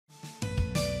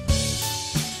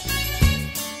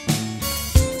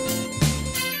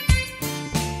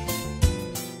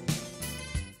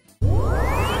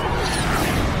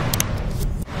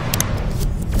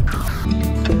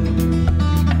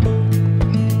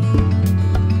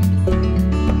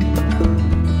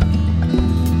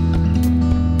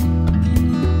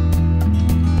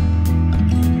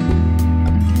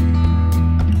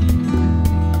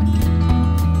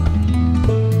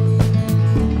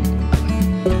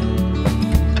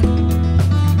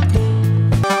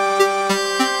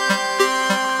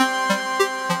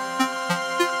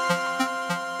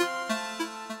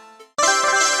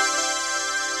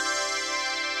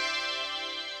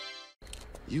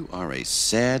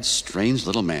sad, strange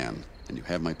little man, and you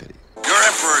have my pity. Your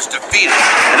emperor's defeated,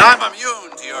 and I'm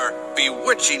immune to your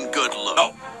bewitching good look.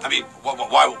 Oh, I mean,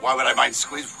 why would I mind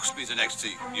squeezing next to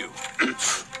you?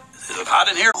 Is it hot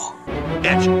in here?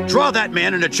 Etch, draw that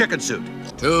man in a chicken suit.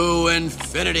 To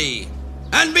infinity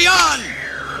and beyond!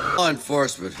 Law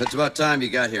enforcement, it's about time you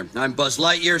got here. I'm Buzz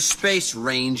Lightyear, Space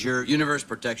Ranger, Universe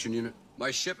Protection Unit.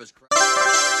 My ship is crashed.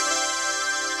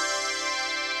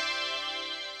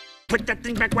 Put that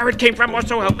thing back where it came from, or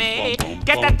so help me.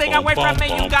 Get that thing away from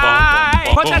me, you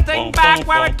guys. Put that thing back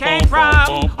where it came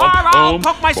from, or I'll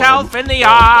poke myself in the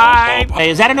eye. Hey,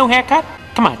 is that a new haircut?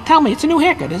 Come on, tell me, it's a new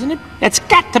haircut, isn't it? It's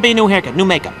got to be a new haircut, new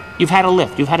makeup. You've had a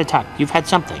lift, you've had a tuck, you've had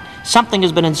something. Something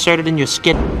has been inserted in your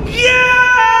skin.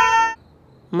 Yeah!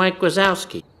 Mike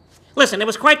Wazowski. Listen, it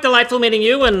was quite delightful meeting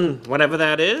you and whatever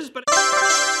that is, but...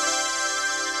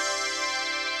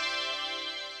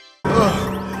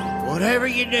 Whatever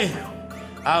you do,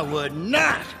 I would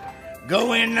not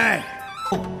go in there.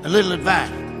 A little advice.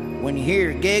 When you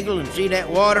hear a giggle and see that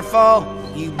waterfall,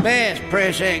 you best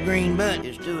press that green button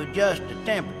just to adjust the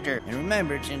temperature. And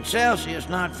remember, it's in Celsius,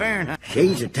 not Fahrenheit.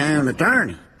 She's a town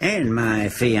attorney and my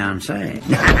fiancée.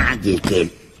 Just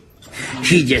kidding.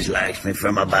 She just likes me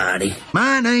for my body.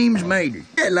 My name's Mater.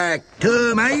 Like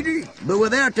Tuh Mater, but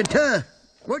without the tuh.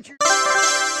 What's your...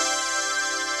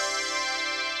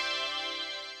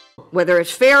 Whether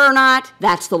it's fair or not,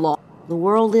 that's the law. The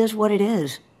world is what it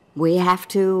is. We have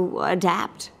to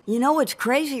adapt. You know it's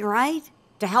crazy, right?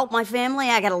 To help my family,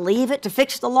 I gotta leave it. To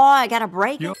fix the law, I gotta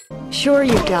break it. Sure,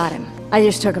 you got him. I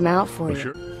just took him out for you.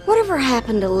 Sure. Whatever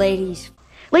happened to ladies?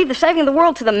 Leave the saving of the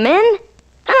world to the men?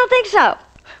 I don't think so.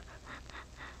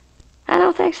 I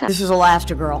don't think so. This is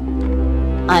Elastigirl.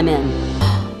 I'm in.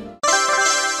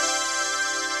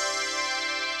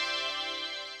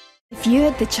 If you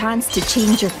had the chance to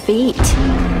change your fate,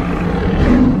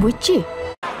 would you?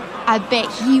 I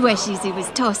bet he wishes he was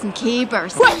tossing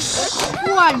cabers. One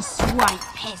swipe,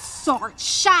 his sword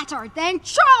shattered, then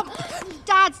chomp!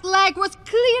 Dad's leg was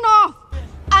clean off,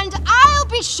 and I'll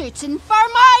be shooting for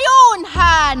my own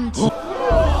hand.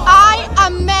 I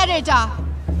am Merida,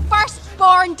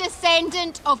 firstborn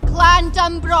descendant of Clan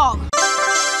Dumbrong.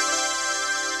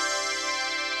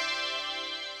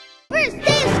 First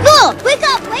day of school! Wake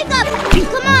up! Wake up!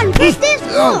 Come on! First day of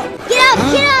school! Get up!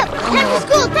 Get up! Time for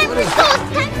school! Time for school!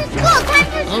 Time for school! Time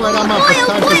for school! All right, I'm up. Boy, It's oh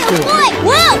time boy, for oh school. boy!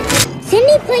 Whoa!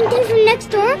 Cindy Plankton from next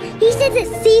door, he said that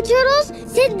sea turtles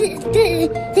said that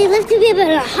they live to be about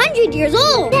 100 years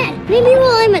old. Dad, maybe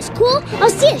while I'm at school, I'll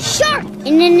see a shark.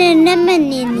 I'm Nemo.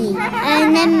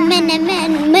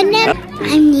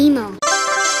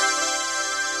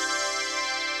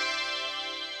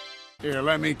 Here,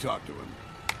 let me talk to him.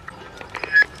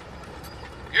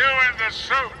 You in the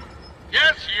suit.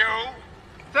 Yes, you.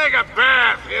 Take a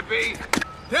bath, hippie.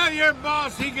 Tell your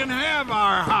boss he can have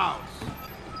our house.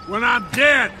 When I'm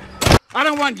dead. I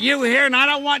don't want you here, and I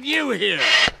don't want you here.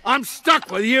 I'm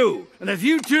stuck with you. And if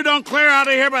you two don't clear out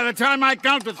of here by the time I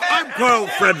count to... I'm Carl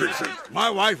Fredrickson. My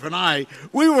wife and I,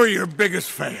 we were your biggest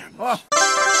fans. Oh.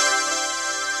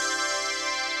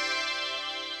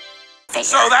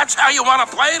 So that's how you want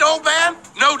to play it, old man?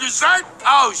 No dessert?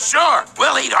 Oh, sure.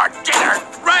 We'll eat our dinner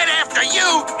right after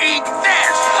you eat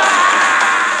this.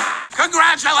 Ah!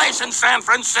 Congratulations, San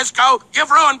Francisco.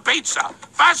 You've ruined pizza.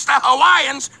 First the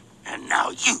Hawaiians, and now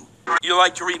you. You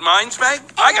like to read minds, Meg?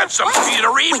 I got something for you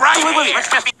to read right here.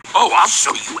 Oh, I'll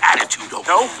show you attitude,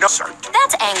 okay? No, sir.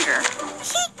 That's anger.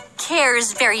 He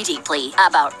cares very deeply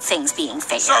about things being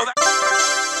fair.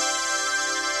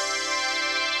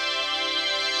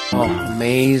 Oh,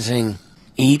 amazing.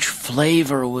 Each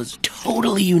flavor was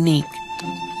totally unique.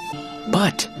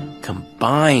 But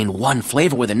combine one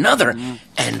flavor with another,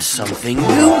 and something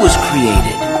new was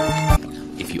created.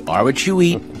 If you are what you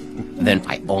eat, then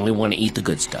I only want to eat the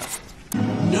good stuff.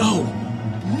 No!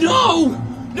 No!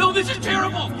 No, this is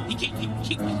terrible!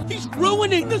 He's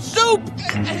ruining the soup!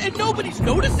 And nobody's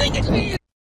noticing it!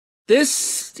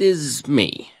 This is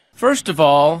me. First of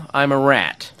all, I'm a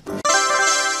rat.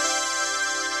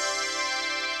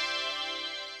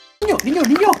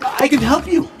 Niño, I can help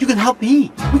you. You can help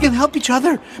me. We can help each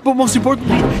other. But most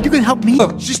importantly, you can help me.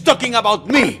 Look, she's talking about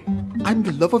me. I'm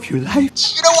the love of your life.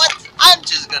 You know what? I'm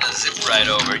just gonna zip right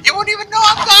over. You won't even know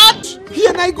I'm gone. He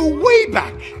and I go way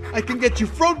back. I can get you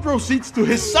front row seats to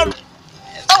his son.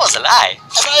 That was a lie.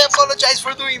 And I apologize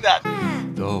for doing that.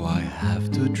 Though I have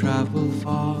to travel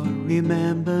far,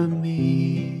 remember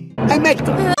me. I met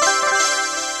her.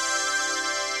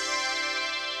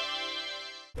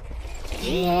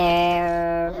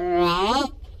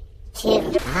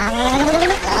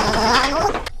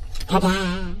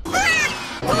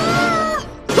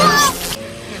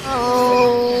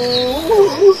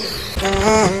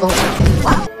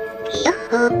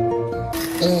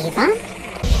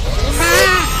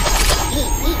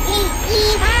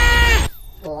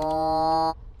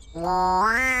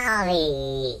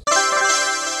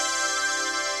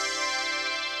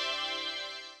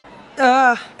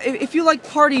 If you like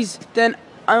parties, then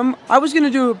I was gonna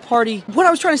do a party. What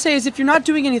I was trying to say is if you're not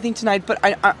doing anything tonight, but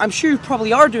I'm sure you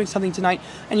probably are doing something tonight,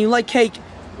 and you like cake,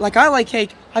 like I like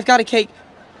cake, I've got a cake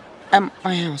at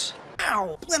my house.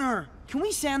 Ow! Splinter! Can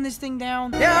we sand this thing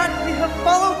down? Dad, we have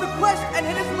followed the quest, and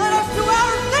it has led us to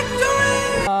our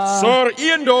victory! Sir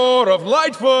Eondor of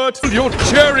Lightfoot, your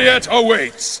chariot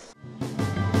awaits.